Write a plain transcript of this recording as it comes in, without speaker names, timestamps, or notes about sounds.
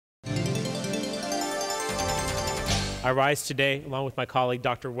I rise today, along with my colleague,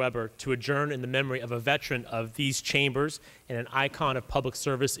 Dr. Weber, to adjourn in the memory of a veteran of these chambers and an icon of public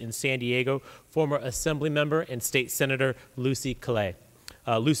service in San Diego, former Assemblymember and State Senator Lucy Killea.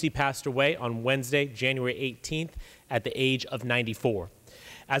 Lucy passed away on Wednesday, January 18th, at the age of 94.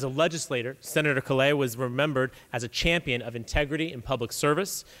 As a legislator, Senator Killea was remembered as a champion of integrity in public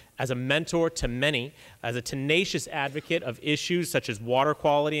service, as a mentor to many, as a tenacious advocate of issues such as water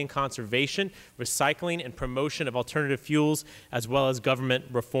quality and conservation, recycling and promotion of alternative fuels, as well as government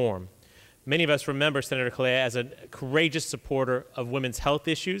reform. Many of us remember Senator Killea as a courageous supporter of women's health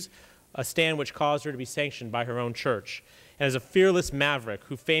issues, a stand which caused her to be sanctioned by her own church, and as a fearless maverick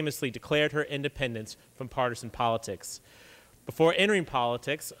who famously declared her independence from partisan politics. Before entering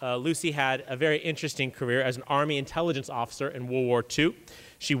politics, Lucy had a very interesting career as an Army intelligence officer in World War II.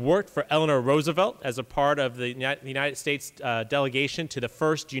 She worked for Eleanor Roosevelt as a part of the United States delegation to the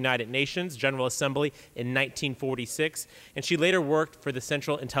first United Nations General Assembly in 1946, and she later worked for the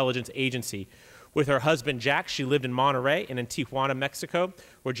Central Intelligence Agency. With her husband, Jack, she lived in Monterrey and in Tijuana, Mexico,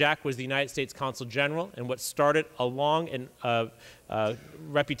 where Jack was the United States Consul General and what started a long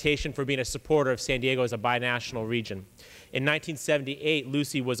reputation for being a supporter of San Diego as a binational region. In 1978,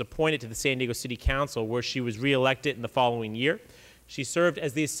 Lucy was appointed to the San Diego City Council, where she was reelected in the following year. She served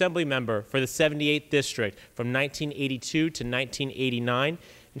as the Assembly member for the 78th District from 1982 to 1989,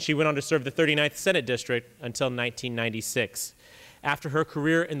 and she went on to serve the 39th Senate District until 1996. After her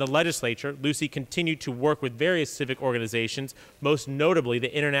career in the legislature, Lucy continued to work with various civic organizations, most notably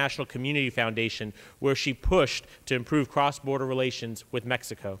the International Community Foundation, where she pushed to improve cross-border relations with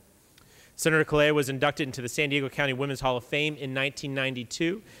Mexico. Senator Killea was inducted into the San Diego County Women's Hall of Fame in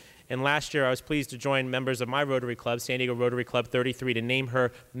 1992, and last year I was pleased to join members of my Rotary Club, San Diego Rotary Club 33, to name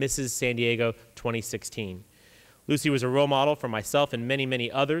her Mrs. San Diego 2016. Lucy was a role model for myself and many,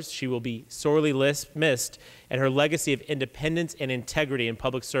 many others. She will be sorely missed, and her legacy of independence and integrity in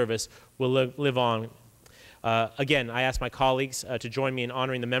public service will live on. Again, I ask my colleagues to join me in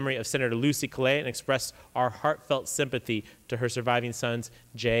honoring the memory of Senator Lucy Killea and express our heartfelt sympathy to her surviving sons,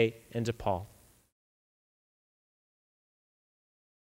 Jay and DePaul.